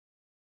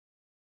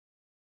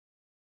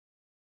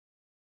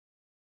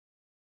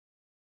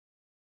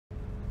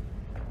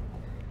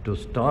to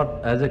start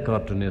as a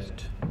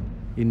cartoonist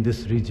in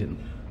this region.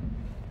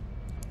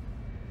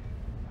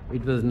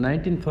 It was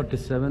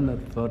 1947 or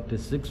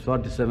 46,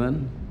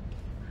 47.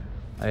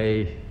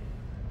 I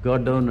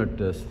got down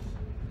at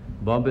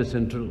Bombay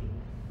Central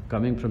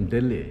coming from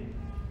Delhi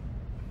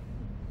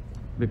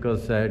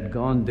because I had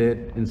gone there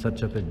in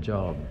search of a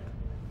job.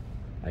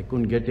 I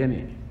couldn't get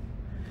any.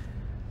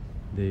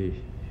 The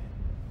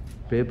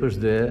papers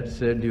there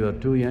said, you are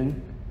too young,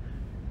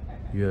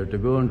 you have to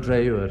go and try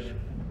your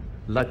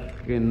luck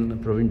in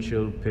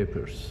provincial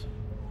papers.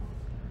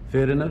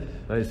 Fair enough,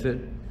 I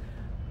said.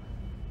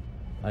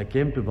 I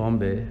came to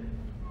Bombay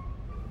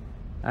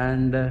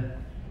and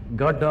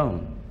got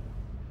down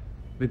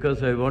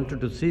because I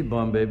wanted to see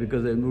Bombay,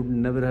 because I would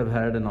never have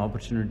had an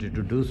opportunity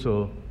to do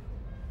so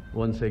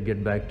once I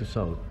get back to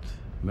South,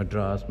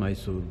 Madras,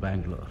 Mysore,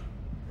 Bangalore,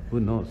 who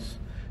knows.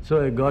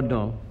 So I got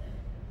down,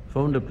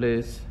 found a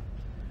place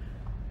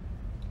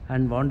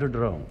and wandered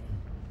around.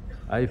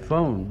 I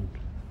found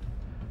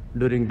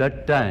during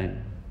that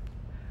time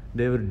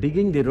they were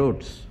digging the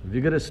roads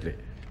vigorously.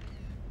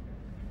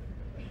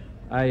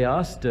 I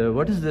asked,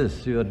 what is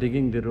this you are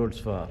digging the roads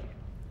for?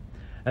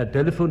 A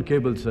telephone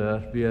cable,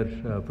 sir. We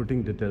are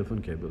putting the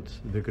telephone cables.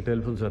 The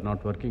telephones are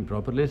not working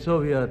properly, so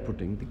we are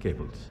putting the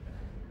cables.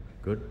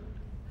 Good.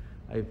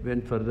 I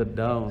went further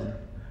down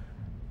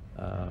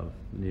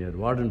near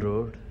Warden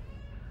Road.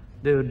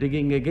 They were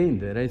digging again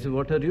there. I said,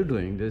 what are you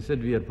doing? They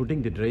said, we are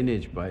putting the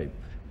drainage pipe.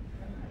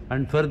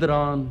 And further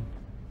on,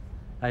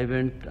 I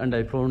went and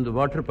I found the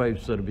water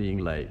pipes are being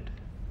laid.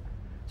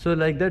 So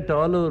like that,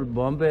 all over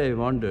Bombay I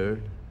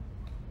wandered.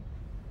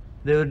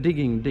 They were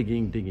digging,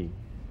 digging, digging.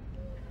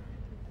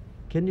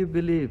 Can you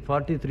believe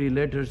 43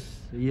 a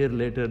year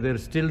later, they're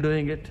still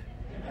doing it?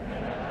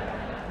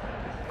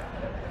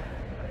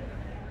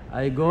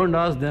 I go and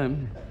ask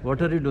them,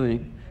 what are you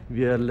doing?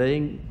 We are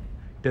laying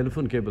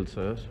telephone cables,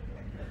 sir.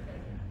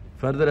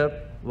 Further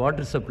up,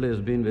 water supply has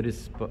been very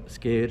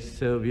scarce,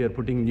 so we are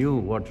putting new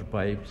water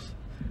pipes.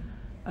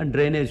 And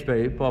drainage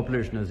pipe,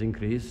 population has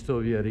increased, so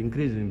we are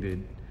increasing the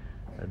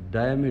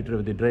diameter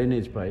of the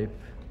drainage pipe.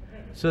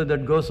 So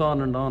that goes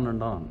on and on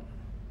and on.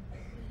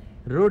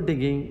 Road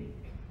digging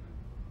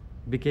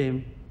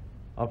became,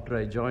 after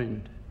I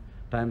joined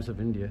Times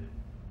of India,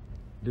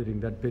 during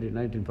that period,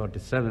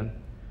 1947,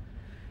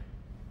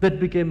 that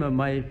became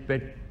my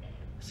pet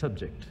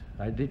subject.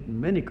 I did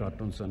many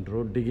cartoons on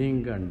road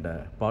digging and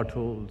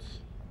potholes.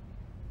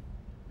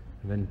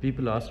 When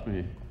people ask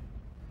me,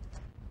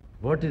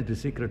 what is the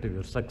secret of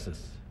your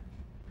success?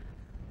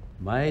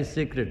 My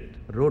secret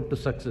road to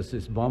success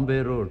is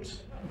Bombay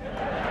roads.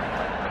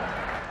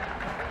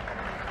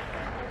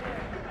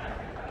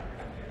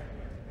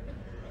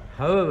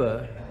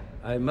 However,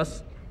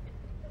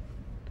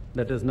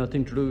 that has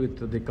nothing to do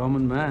with the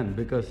common man,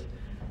 because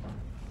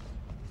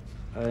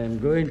I am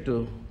going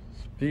to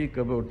speak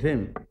about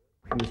him,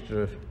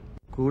 Mr.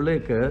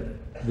 Kulekar,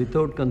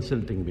 without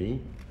consulting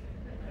me,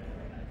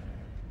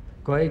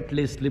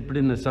 quietly slipped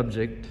in a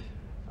subject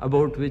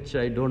about which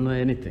I don't know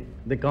anything,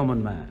 the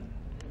common man.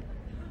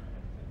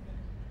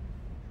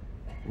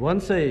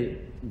 Once I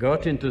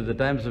got into the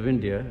Times of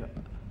India,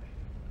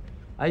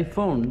 I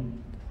found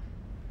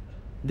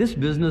this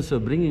business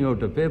of bringing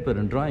out a paper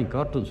and drawing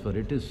cartoons for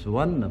it is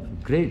one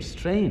of great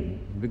strain,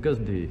 because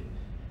the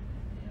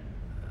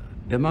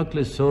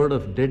Damocles sword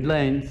of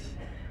deadlines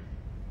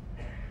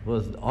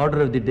was the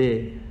order of the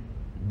day,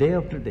 day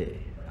after day.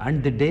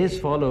 And the days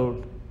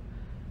followed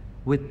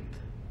with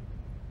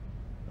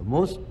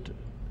most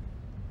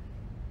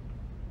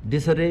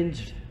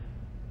disarranged,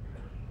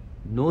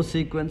 no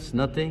sequence,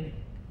 nothing.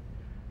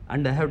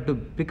 And I have to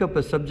pick up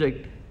a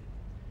subject.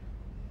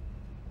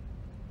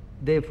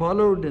 They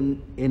followed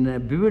in a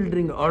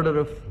bewildering order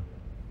of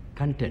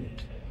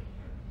content.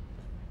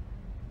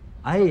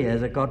 I,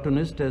 as a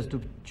cartoonist, has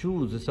to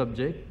choose a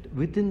subject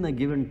within a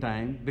given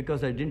time,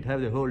 because I didn't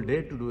have the whole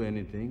day to do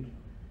anything,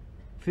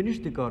 finish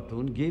the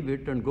cartoon, give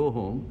it and go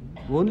home,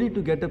 only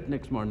to get up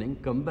next morning,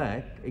 come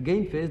back,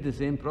 again face the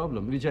same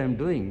problem, which I am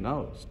doing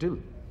now, still.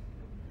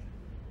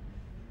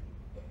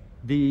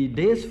 The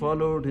days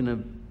followed in a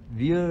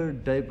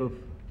weird type of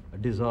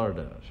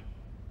disorder.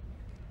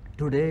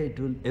 Today,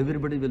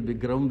 everybody will be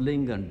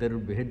grumbling and there will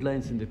be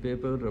headlines in the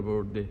paper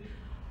about the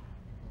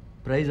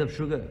price of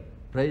sugar.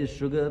 Price of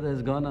sugar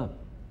has gone up,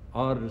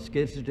 or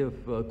scarcity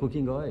of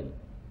cooking oil.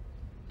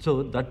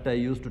 So that I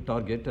used to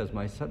target as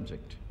my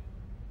subject.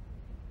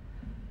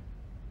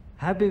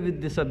 Happy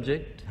with the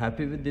subject,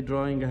 happy with the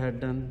drawing I had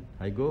done,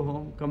 I go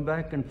home, come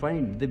back and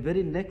find the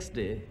very next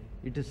day,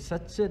 it is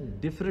such a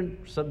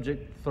different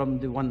subject from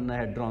the one I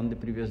had drawn the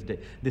previous day.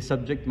 The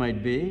subject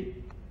might be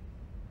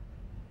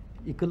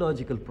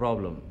ecological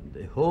problem,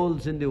 the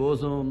holes in the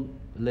ozone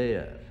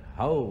layer,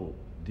 how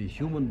the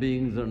human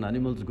beings and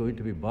animals are going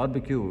to be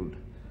barbecued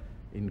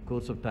in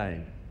course of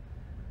time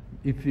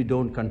if we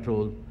don't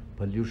control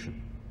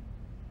pollution.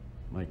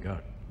 My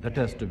God, that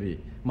has to be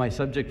my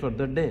subject for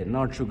the day,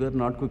 not sugar,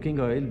 not cooking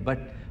oil, but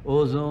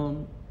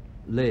ozone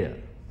layer.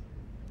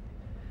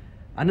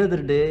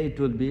 Another day it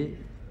will be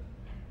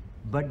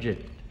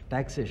budget,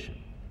 taxation.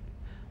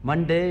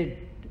 Monday,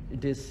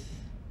 it is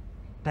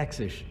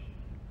taxation.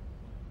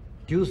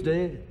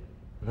 Tuesday,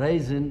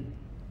 rise in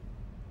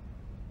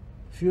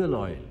fuel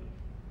oil,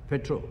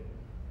 petrol.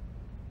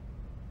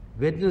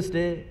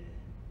 Wednesday,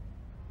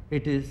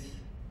 it is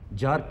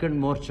Jharkhand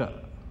Morcha.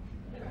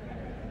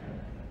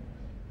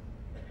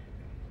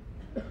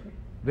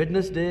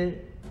 Wednesday,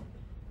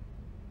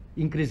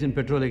 increase in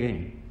petrol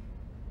again.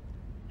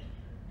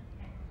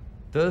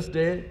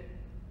 Thursday,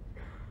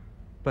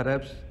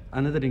 perhaps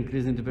another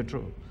increase in the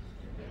petrol.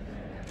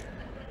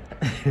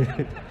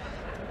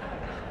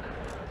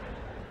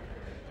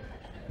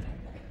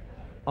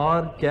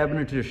 Or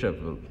cabinet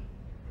reshuffle,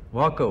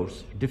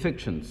 walkouts,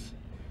 defections,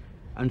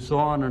 and so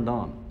on and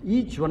on.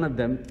 Each one of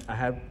them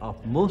have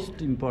of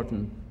most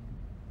important,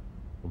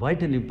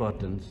 vital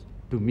importance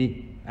to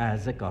me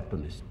as a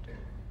cartoonist,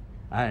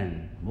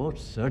 and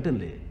most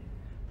certainly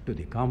to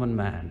the common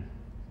man.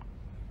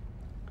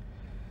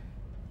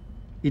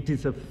 It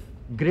is of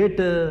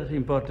greater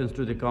importance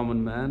to the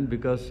common man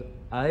because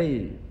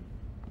I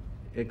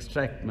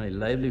extract my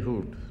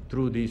livelihood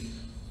through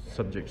these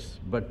subjects,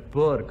 but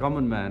poor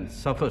common man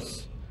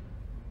suffers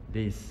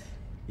these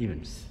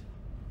events.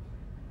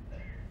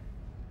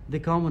 The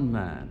common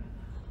man.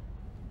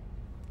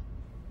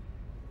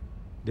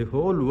 The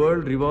whole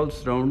world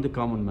revolves around the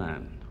common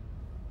man.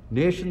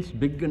 Nations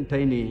big and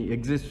tiny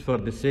exist for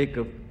the sake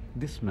of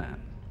this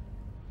man.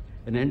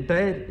 An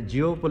entire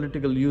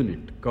geopolitical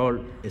unit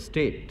called a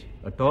state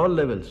at all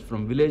levels,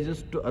 from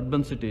villages to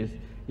urban cities,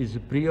 is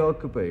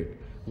preoccupied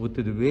with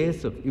the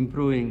ways of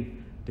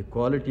improving the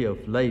quality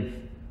of life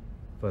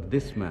for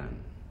this man.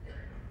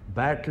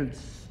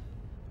 Battles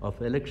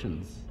of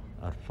elections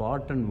are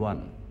fought and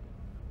won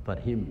for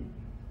him.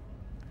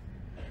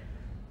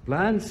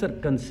 Plans are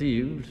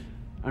conceived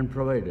and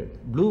provided.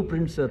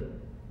 Blueprints are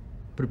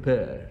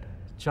prepared.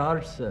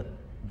 Charts are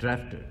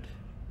drafted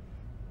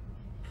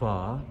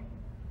for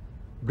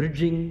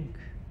bridging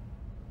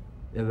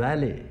a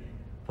valley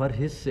for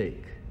his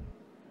sake,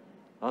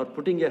 or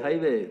putting a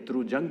highway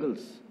through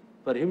jungles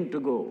for him to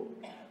go,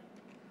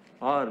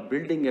 or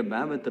building a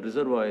mammoth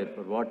reservoir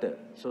for water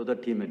so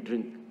that he may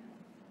drink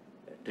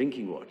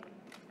drinking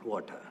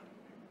water.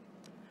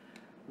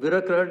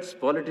 Bureaucrats,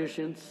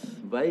 politicians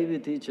vie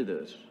with each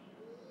other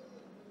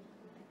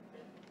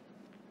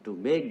to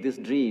make this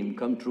dream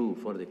come true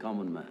for the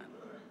common man.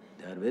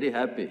 They are very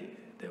happy.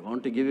 They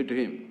want to give it to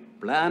him.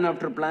 Plan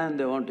after plan,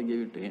 they want to give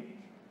it to him.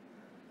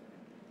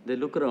 They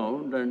look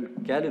around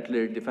and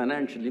calculate the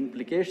financial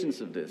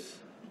implications of this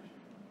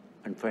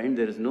and find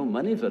there is no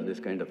money for this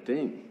kind of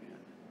thing.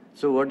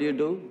 So what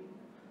do?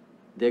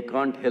 They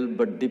can't help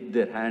but dip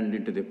their hand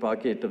into the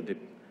pocket of the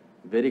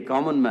very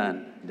common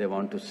man they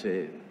want to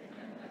save.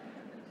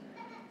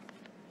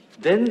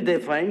 Then they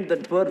find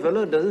that poor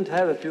fellow doesn't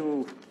have a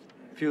few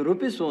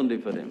rupees only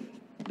for him.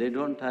 They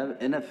don't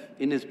have enough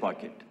in his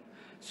pocket.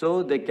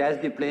 So they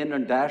catch the plane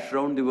and dash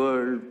around the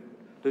world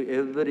to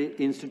every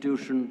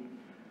institution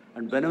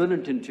and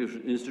benevolent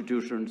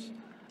institutions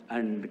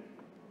and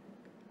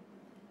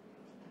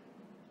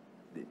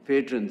the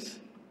patrons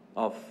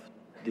of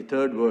the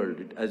third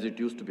world, as it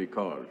used to be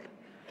called,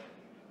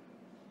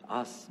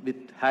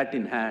 with hat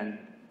in hand,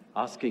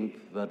 asking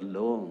for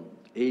loan,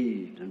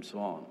 aid, and so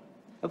on.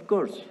 Of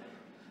course,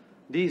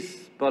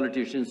 these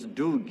politicians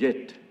do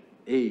get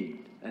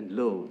aid and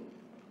loan,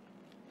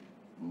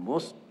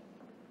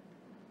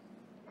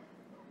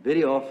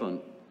 very often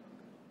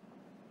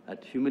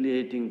at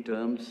humiliating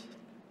terms,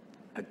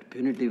 at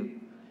punitive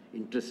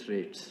interest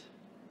rates.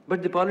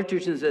 But the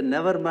politicians say,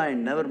 never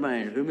mind,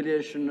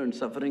 humiliation and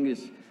suffering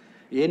is,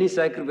 any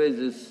sacrifice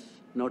is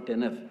not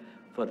enough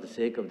for the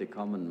sake of the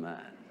common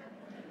man.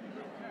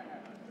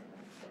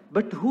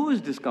 But who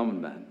is this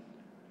common man?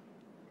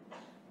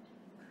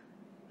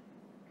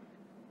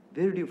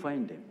 Where do you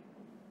find him?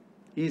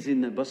 He's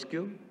in a bus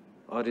queue,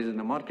 or he's in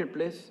a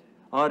marketplace,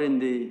 or in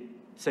the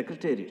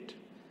secretariat,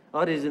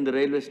 or he's in the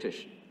railway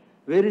station.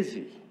 Where is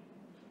he?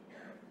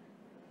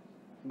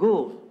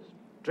 Go,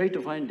 try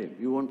to find him.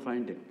 You won't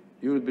find him.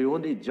 You will be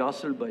only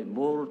jostled by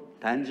more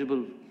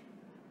tangible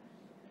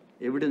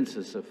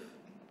evidences of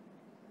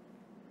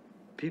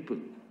people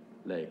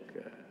like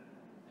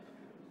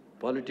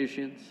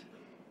politicians,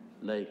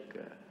 like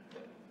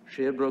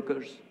share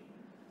brokers,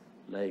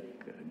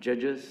 like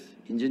judges,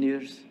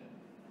 engineers,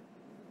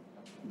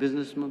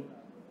 businessmen,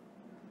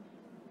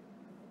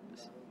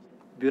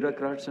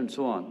 bureaucrats, and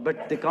so on.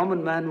 But the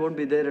common man won't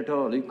be there at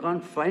all. You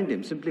can't find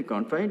him, simply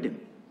can't find him.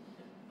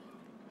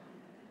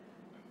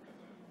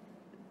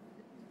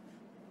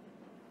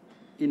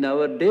 In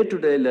our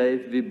day-to-day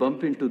life, we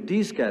bump into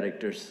these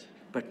characters,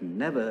 but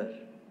never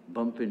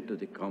bump into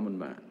the common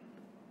man.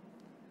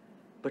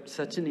 But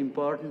such an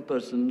important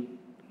person,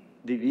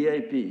 the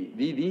VVIP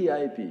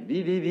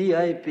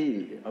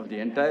of the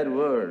entire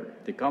world,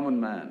 the common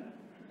man,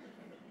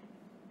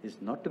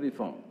 is not to be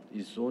found.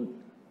 He's so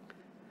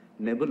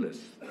nebulous.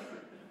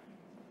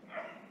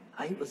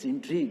 I was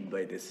intrigued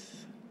by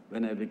this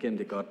when I became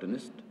the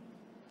cartoonist.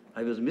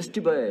 I was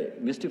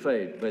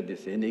mystified by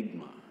this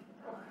enigma.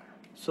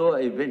 So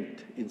I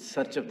went in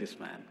search of this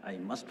man. I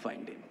must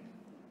find him.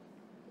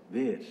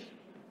 Where?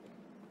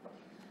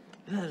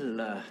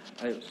 Well,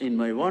 in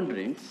my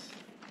wanderings,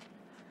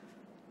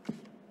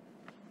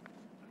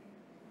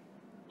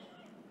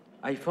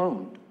 I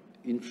found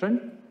in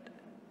front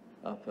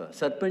of a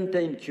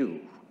serpentine queue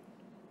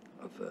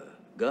of a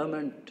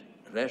government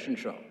ration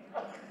shop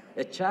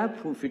a chap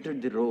who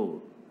fitted the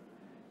role.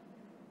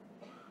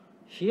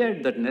 He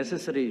had that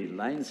necessary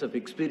lines of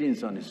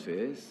experience on his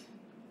face,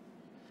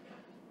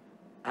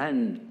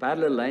 and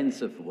parallel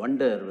lines of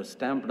wonder were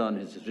stamped on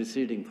his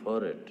receding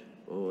forehead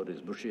over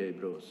his bushy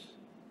eyebrows.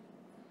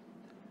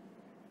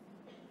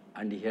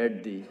 And he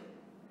had the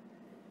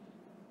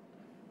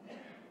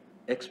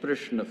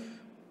expression of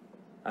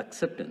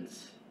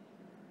acceptance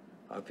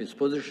of his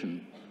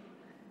position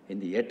in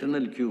the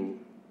eternal queue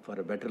for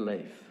a better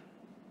life.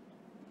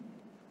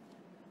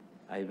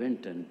 I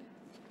went and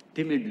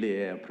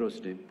timidly I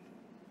approached him.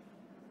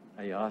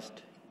 I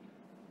asked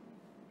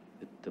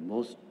with the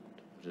most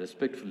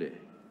respectfully,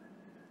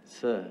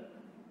 "Sir,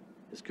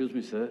 excuse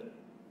me, sir,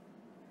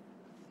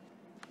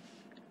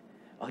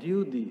 are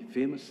you the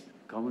famous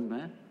common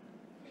man?"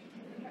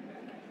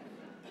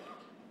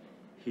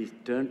 He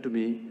turned to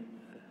me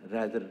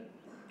rather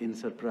in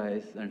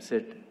surprise and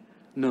said,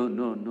 no,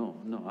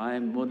 I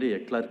am only a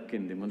clerk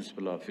in the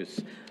municipal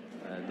office.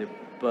 The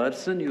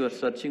person you are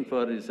searching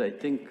for is, I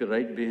think,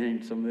 right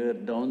behind somewhere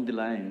down the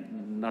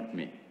line, not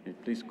me.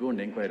 Please go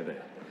and inquire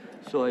there.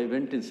 So I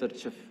went in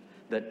search of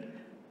that,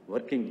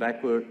 working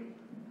backward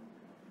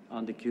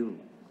on the queue.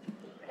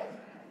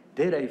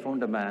 There I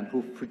found a man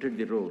who fitted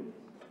the role.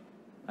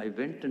 I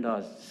went and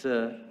asked,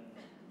 "Sir,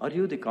 are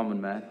you the common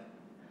man?"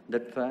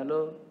 That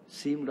fellow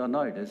seemed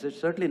annoyed. I said,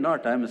 "Certainly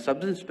not. I'm a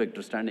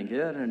sub-inspector standing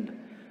here and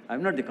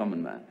I'm not the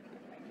common man."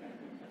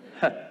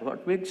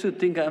 "What makes you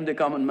think I'm the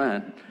common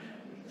man?"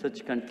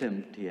 Such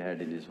contempt he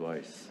had in his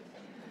voice.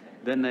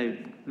 Then I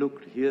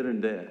looked here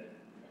and there.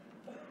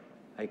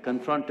 I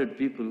confronted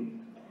people,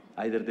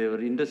 either they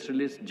were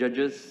industrialists,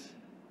 judges,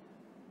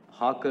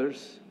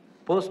 hawkers,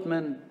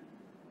 postmen,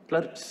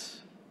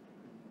 clerks,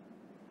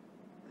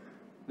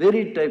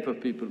 varied type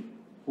of people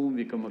whom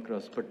we come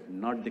across, but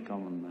not the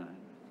common man.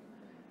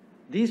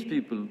 These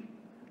people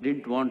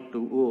didn't want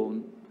to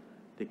own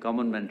the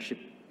common manship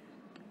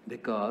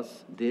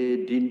because they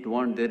didn't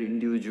want their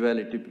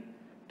individuality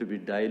to be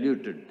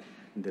diluted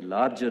in the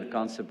larger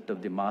concept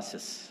of the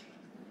masses.